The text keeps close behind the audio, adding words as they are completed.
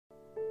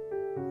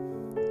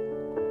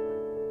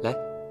来，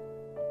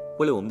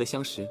为了我们的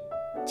相识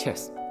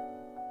 ，Cheers。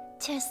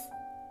Cheers。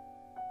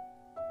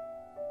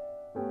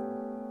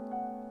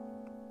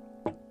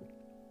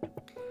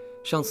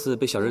上次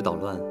被小人捣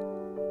乱，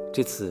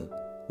这次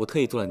我特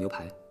意做了牛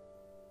排，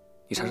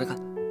你尝尝看。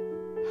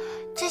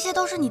这些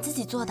都是你自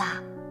己做的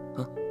啊？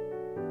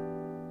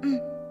嗯。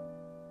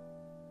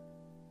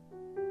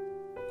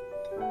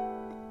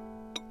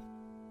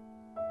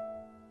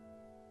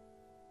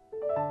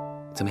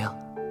怎么样？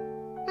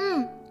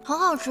很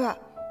好吃。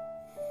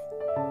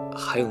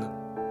还有呢？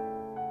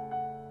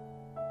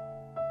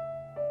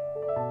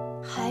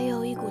还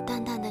有一股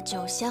淡淡的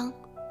酒香，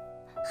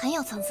很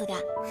有层次感。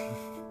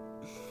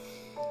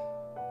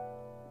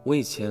我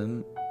以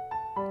前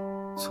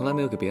从来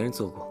没有给别人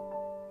做过，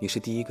你是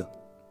第一个。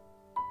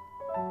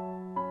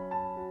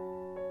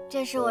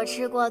这是我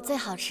吃过最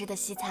好吃的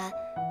西餐，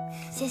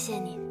谢谢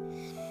你。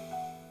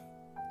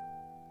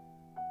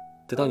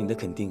得到你的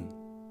肯定，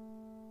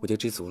我就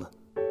知足了。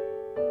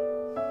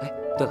哎，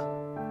对了，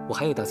我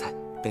还有一道菜，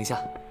等一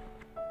下。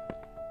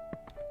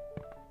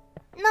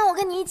那我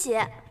跟你一起。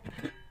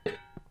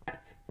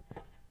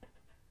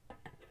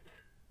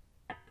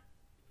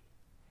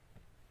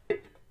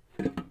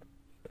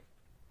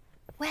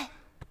喂，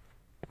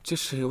这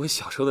是我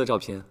小时候的照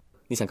片，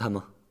你想看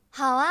吗？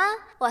好啊，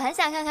我很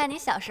想看看你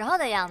小时候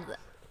的样子。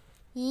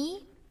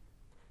咦，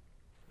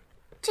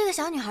这个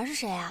小女孩是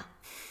谁啊？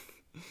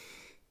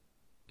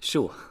是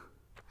我。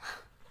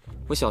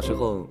我小时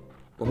候，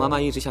我妈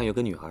妈一直想有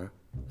个女儿，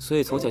所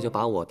以从小就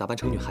把我打扮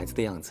成女孩子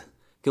的样子，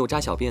给我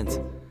扎小辫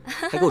子，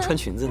还给我穿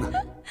裙子呢。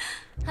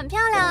很漂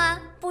亮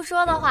啊，不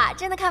说的话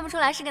真的看不出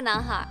来是个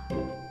男孩。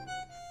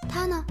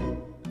他呢？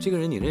这个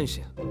人你认识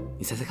呀？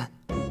你猜猜看。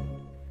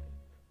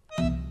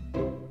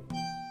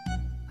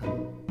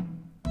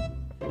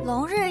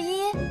龙日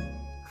一。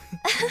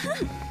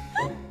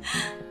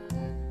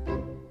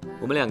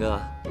我们两个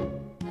啊，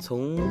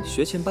从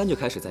学前班就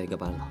开始在一个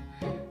班了。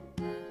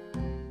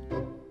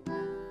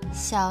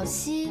小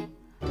希，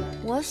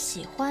我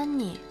喜欢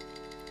你，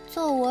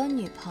做我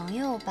女朋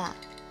友吧。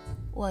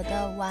我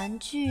的玩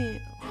具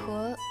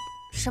和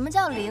什么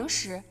叫零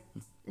食？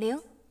零。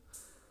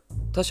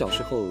他小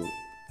时候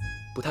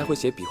不太会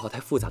写笔画太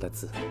复杂的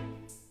字，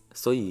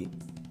所以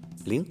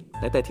零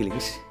来代替零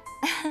食。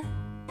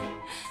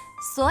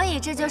所以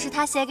这就是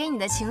他写给你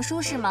的情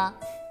书是吗？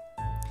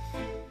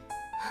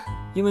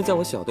因为在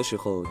我小的时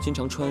候经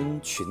常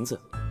穿裙子，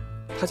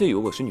他就以为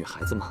我是女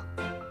孩子嘛，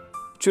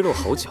追了我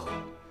好久。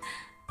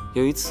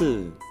有一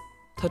次，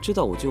他知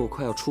道我就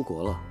快要出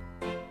国了，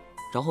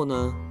然后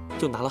呢，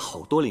就拿了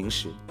好多零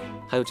食，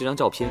还有这张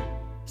照片，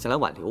想来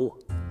挽留我。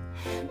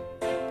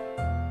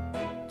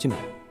静美，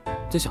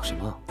在想什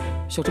么？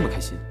笑这么开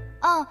心？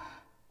哦，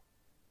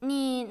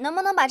你能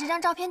不能把这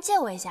张照片借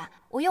我一下？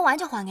我用完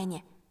就还给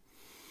你。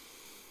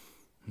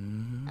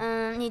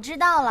你知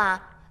道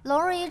了，娄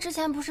日一之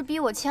前不是逼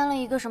我签了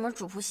一个什么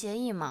主仆协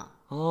议吗？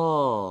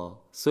哦，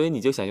所以你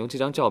就想用这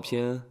张照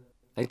片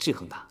来制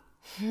衡他？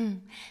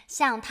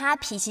像他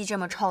脾气这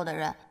么臭的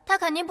人，他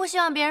肯定不希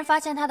望别人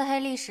发现他的黑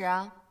历史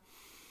啊。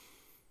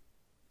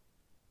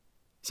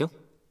行，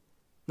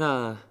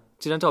那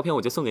这张照片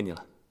我就送给你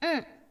了。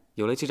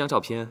有了这张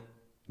照片，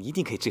你一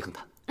定可以制衡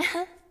他。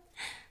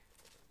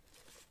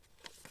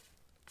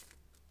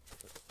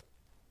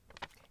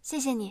谢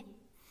谢你。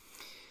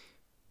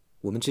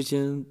我们之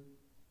间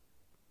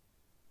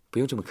不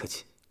用这么客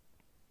气。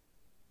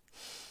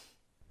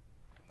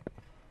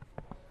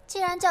既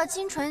然叫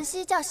金纯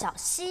熙，叫小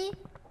希，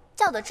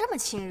叫得这么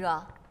亲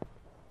热。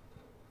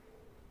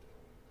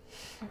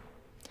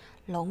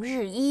龙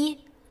日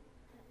一，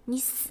你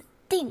死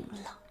定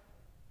了。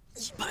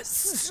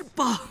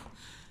148、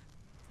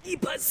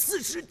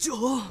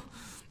149、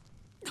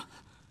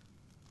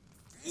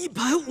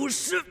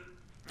150。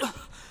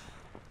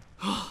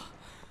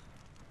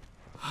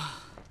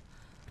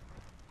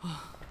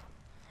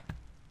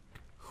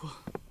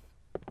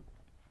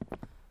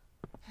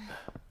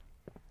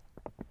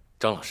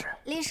张老师，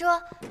黎叔，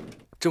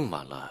这么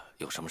晚了，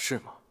有什么事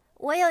吗？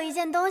我有一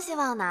件东西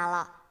忘拿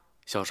了。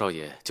肖少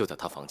爷就在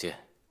他房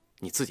间，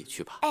你自己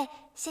去吧。哎，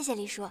谢谢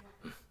黎叔。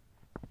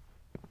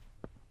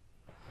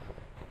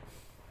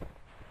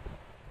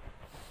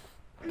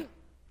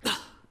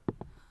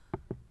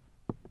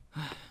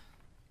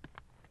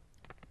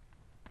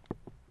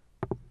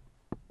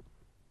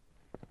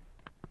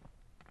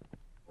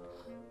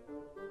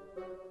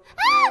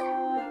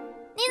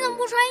你怎么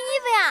不穿衣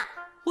服呀？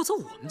我在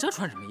我们家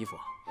穿什么衣服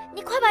啊？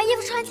你快把衣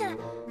服穿起来！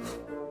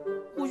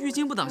我浴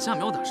巾不挡下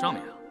面，我挡上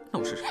面啊。那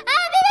我试试。哎，别！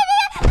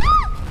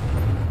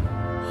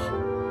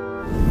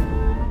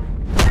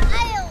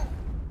哎呦！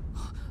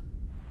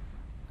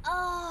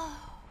哦！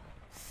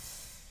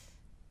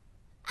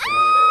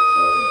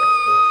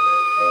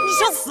你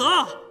想死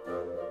啊？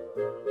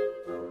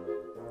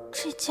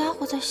这家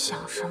伙在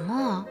想什么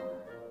啊？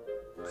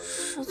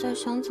是在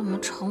想怎么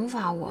惩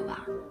罚我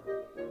吧？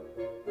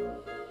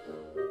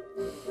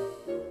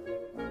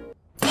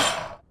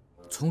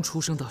从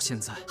出生到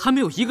现在，还没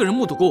有一个人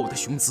目睹过我的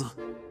雄姿。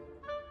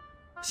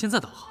现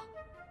在倒好，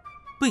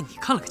被你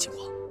看了个精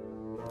光。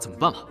怎么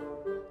办吧？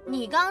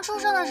你刚出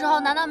生的时候，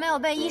难道没有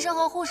被医生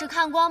和护士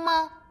看光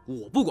吗？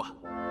我不管，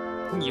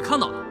你看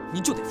到了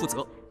你就得负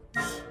责。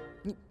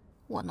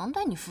我能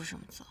对你负什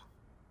么责？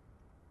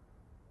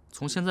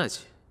从现在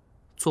起，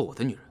做我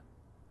的女人。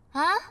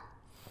啊？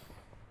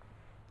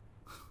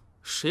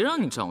谁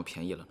让你占我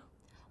便宜了呢？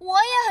我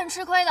也很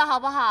吃亏的好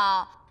不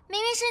好？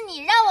明明是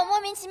你让我莫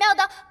名其妙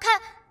的看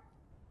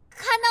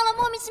到了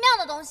莫名其妙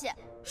的东西。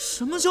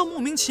什么叫莫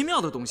名其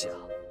妙的东西啊？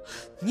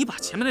你把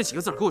前面那几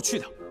个字给我去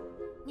掉。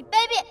你卑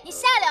鄙，你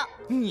下流。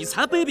你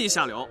才卑鄙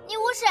下流。你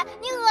无耻，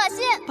你恶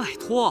心。拜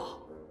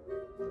托，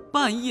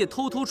半夜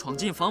偷偷闯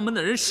进房门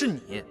的人是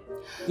你，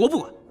我不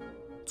管。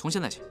从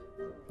现在起，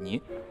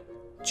你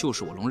就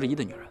是我龙日一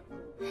的女人。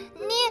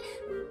你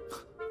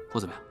我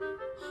怎么样？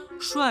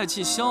帅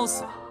气潇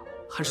洒，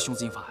还是雄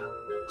姿英发呀？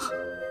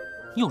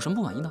你有什么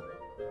不满意呢？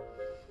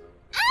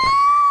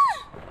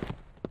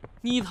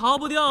你逃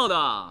不掉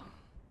的。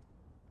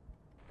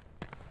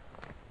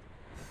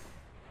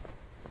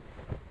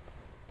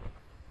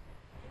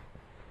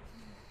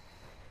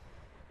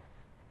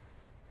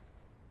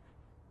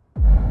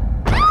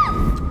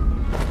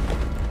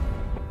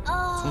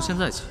从现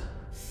在起，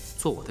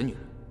做我的女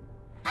人。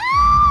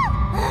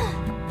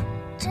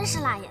真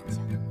是辣眼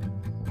睛，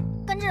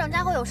跟这种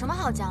家伙有什么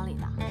好讲理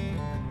的？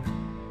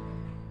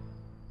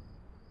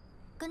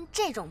跟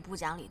这种不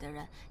讲理的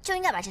人，就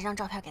应该把这张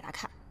照片给他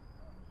看。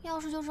要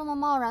是就这么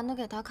贸然的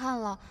给他看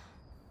了，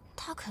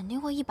他肯定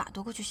会一把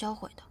夺过去销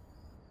毁的。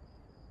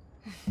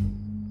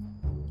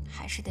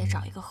还是得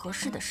找一个合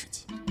适的时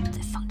机，再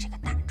放这个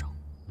大招。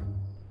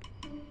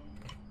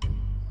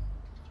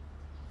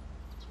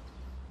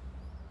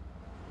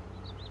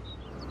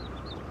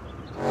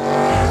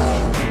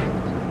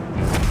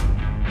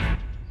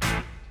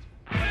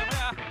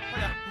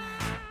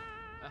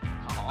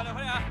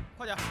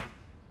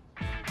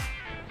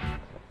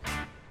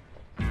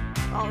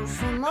搞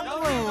什么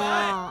鬼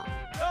啊！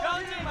张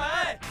静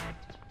美，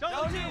张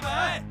静美，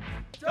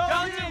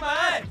张静美，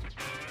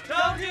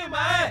张静美，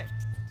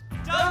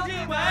张静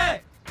美，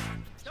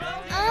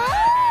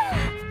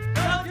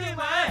张静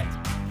美，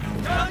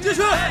继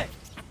续，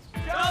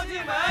张静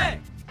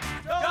美，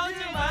张静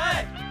美，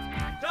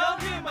张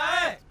静美，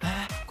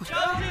过去，张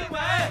静美，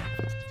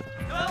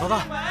老大，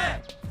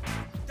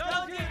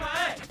张静美，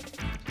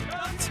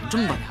怎么这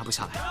么晚你还不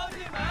下来？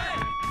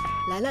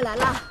来了来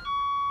了。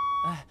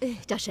哎，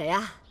找谁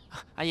呀？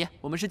阿姨，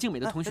我们是静美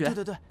的同学。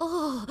对。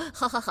哦，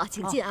好好好，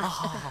请进啊。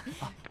好。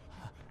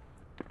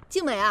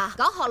静美啊，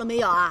搞好了没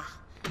有啊？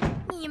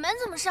你们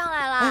怎么上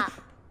来了？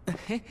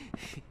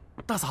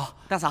大嫂，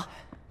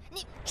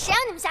谁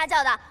让你们瞎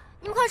叫的？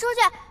你们快出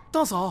去！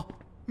大嫂，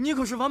你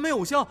可是完美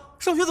偶像，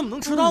上学怎么能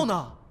迟到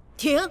呢？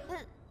停！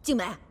静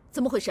美，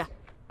怎么回事？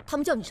他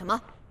们叫你什么？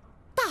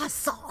大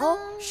嫂？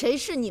谁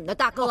是你们的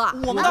大哥啊？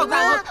我们大哥，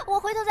我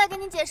回头再跟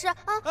你解释啊。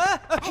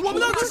我们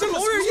大哥是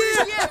龙日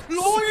一，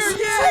龙日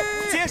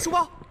一。姐，书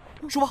包，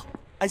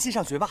安心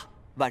上学吧，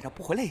晚上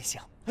不回来也行。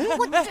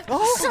我大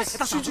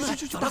嫂，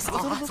去，大嫂，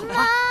走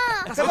吧，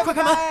大嫂，快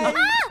开门！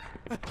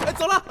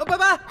走了，拜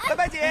拜，拜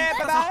拜，姐，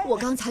拜拜。我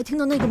刚才听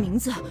到那个名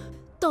字，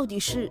到底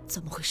是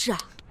怎么回事啊？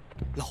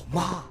老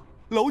妈，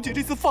老姐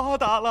这次发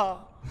达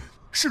了，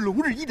是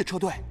龙日一的车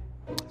队。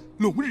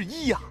龙日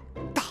一呀，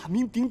大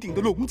名鼎鼎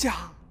的龙家。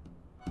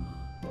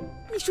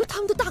你说他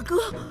们的大哥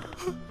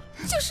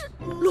就是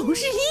龙日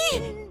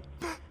一？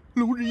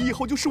龙日一以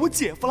后就是我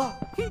姐夫了，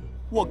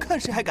我看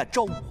谁还敢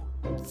招我？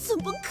怎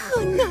么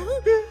可能？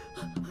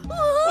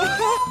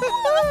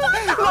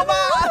老妈，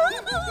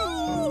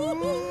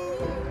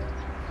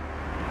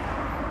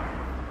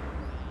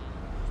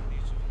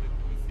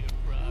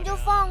你就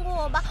放过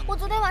我吧，我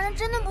昨天晚上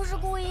真的不是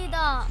故意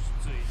的。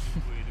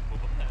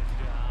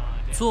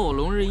做我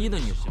龙日一的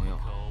女朋友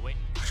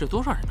是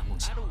多少人的梦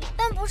想？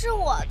但不是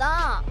我的。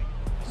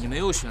你没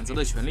有选择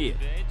的权利。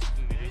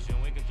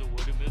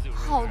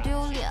好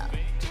丢脸，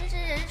真是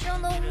人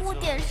生的污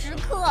点时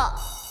刻。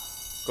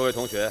各位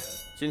同学，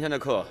今天的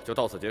课就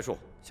到此结束，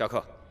下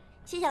课。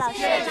谢谢老师。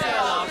谢谢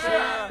老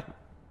师。